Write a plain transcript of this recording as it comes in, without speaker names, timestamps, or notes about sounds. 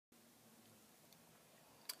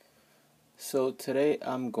So today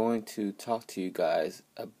I'm going to talk to you guys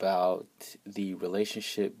about the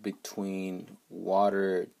relationship between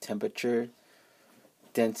water temperature,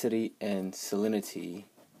 density, and salinity.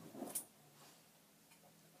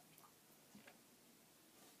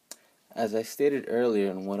 As I stated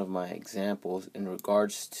earlier in one of my examples in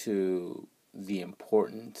regards to the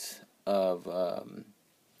importance of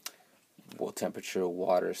temperature,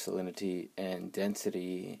 water, salinity, and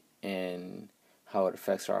density, and how it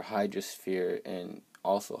affects our hydrosphere and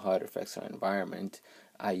also how it affects our environment,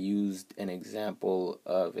 I used an example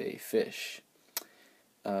of a fish.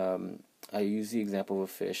 I used the example of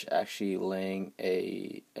a fish actually laying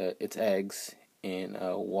its eggs in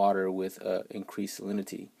water with increased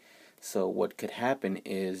salinity. So what could happen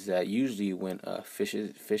is that usually when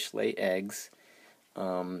fish lay eggs,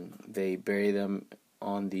 they bury them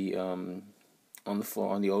on the floor,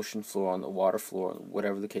 on the ocean floor, on the water floor,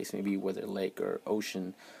 whatever the case may be, whether lake or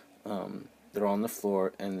ocean. They're on the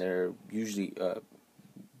floor and they're usually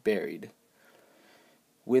buried.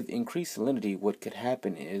 With increased salinity, what could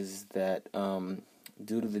happen is that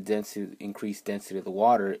due to the increased density of the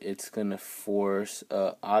water, it's going to force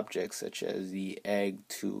objects such as the egg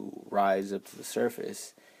to rise up to the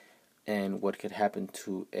surface. And what could happen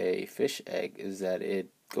to a fish egg is that it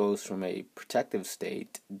goes from a protective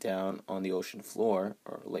state down on the ocean floor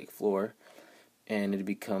or lake floor, and it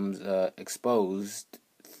becomes exposed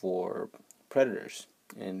for predators,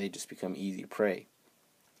 and they just become easy prey.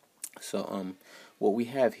 So what we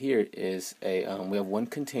have here is we have one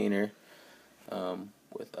container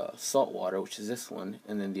with salt water, which is this one,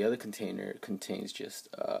 and then the other container contains just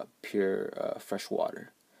pure fresh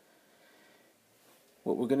water.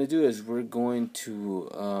 What we're going to do is we're going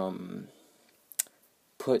to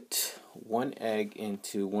put one egg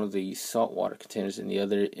into one of the saltwater containers and the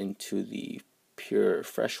other into the pure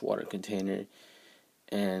freshwater container,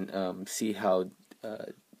 and see how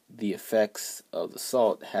the effects of the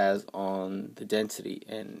salt has on the density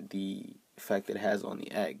and the effect it has on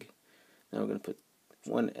the egg. Now we're going to put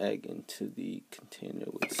one egg into the container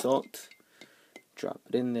with salt, drop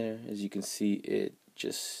it in there. As you can see, it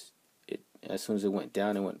as soon as it went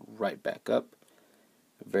down, it went right back up.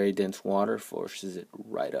 Very dense water forces it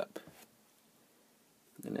right up.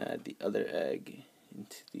 I'm going to add the other egg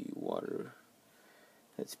into the water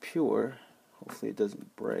that's pure. Hopefully it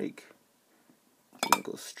doesn't break. It's going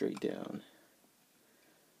to go straight down,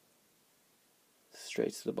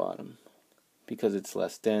 straight to the bottom. Because it's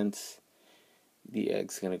less dense, the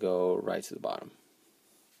egg's going to go right to the bottom.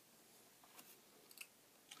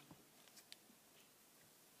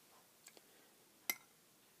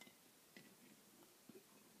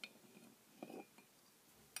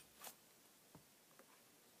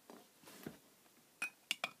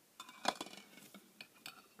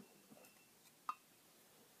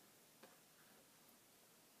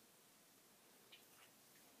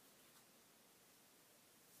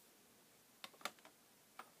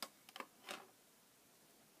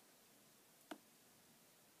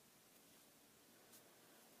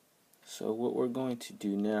 So what we're going to do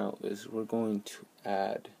now is we're going to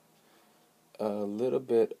add a little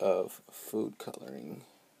bit of food coloring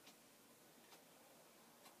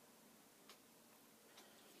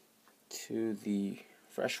to the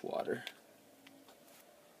fresh water.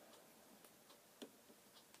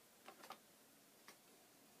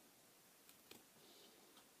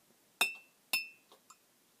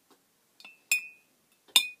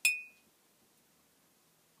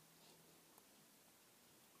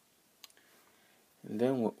 And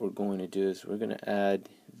then what we're going to do is we're going to add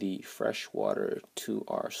the fresh water to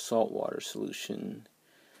our saltwater solution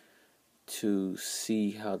to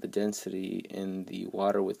see how the density in the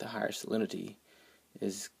water with the higher salinity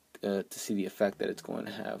is, to see the effect that it's going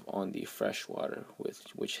to have on the fresh water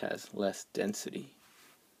which has less density.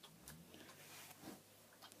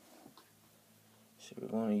 So we're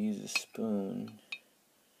going to use a spoon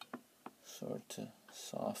sort to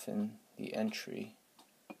soften the entry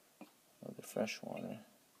of the fresh water.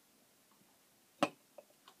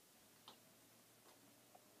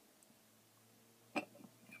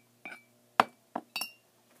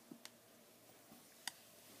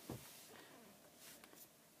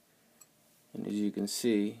 And as you can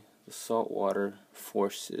see, the salt water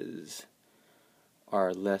forces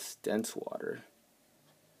our less dense water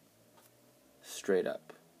straight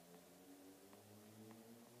up.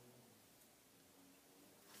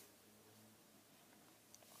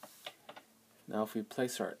 Now if we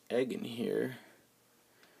place our egg in here,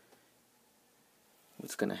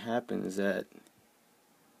 what's going to happen is that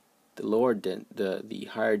the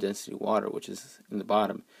higher density water, which is in the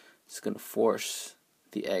bottom, is going to force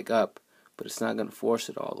the egg up, but it's not going to force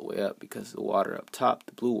it all the way up because the water up top,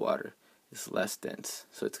 the blue water, is less dense.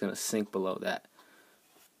 So it's going to sink below that.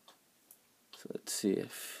 So let's see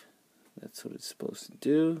if that's what it's supposed to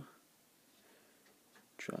do.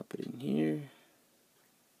 Drop it in here.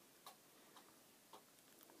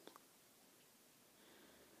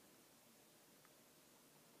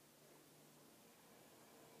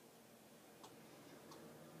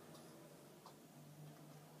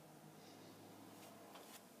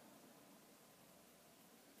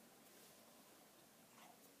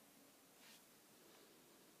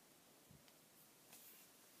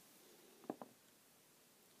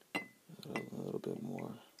 A little bit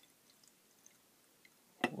more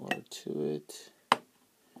water to it.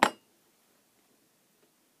 Let's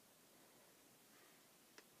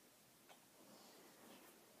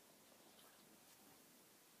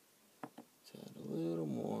add a little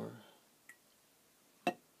more.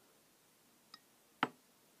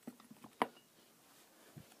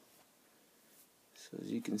 So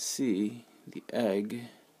as you can see, the egg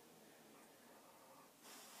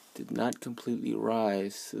did not completely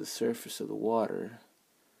rise to the surface of the water,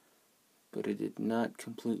 but it did not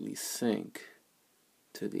completely sink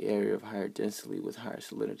to the area of higher density with higher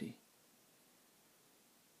salinity.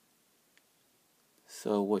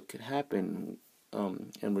 So what could happen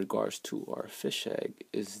in regards to our fish egg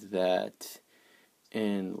is that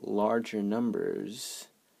in larger numbers,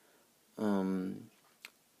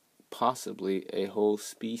 possibly a whole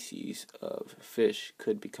species of fish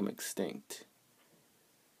could become extinct.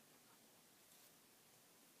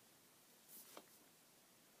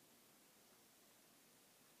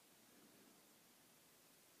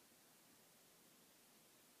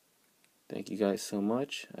 Thank you guys so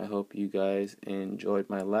much. I hope you guys enjoyed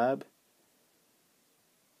my lab.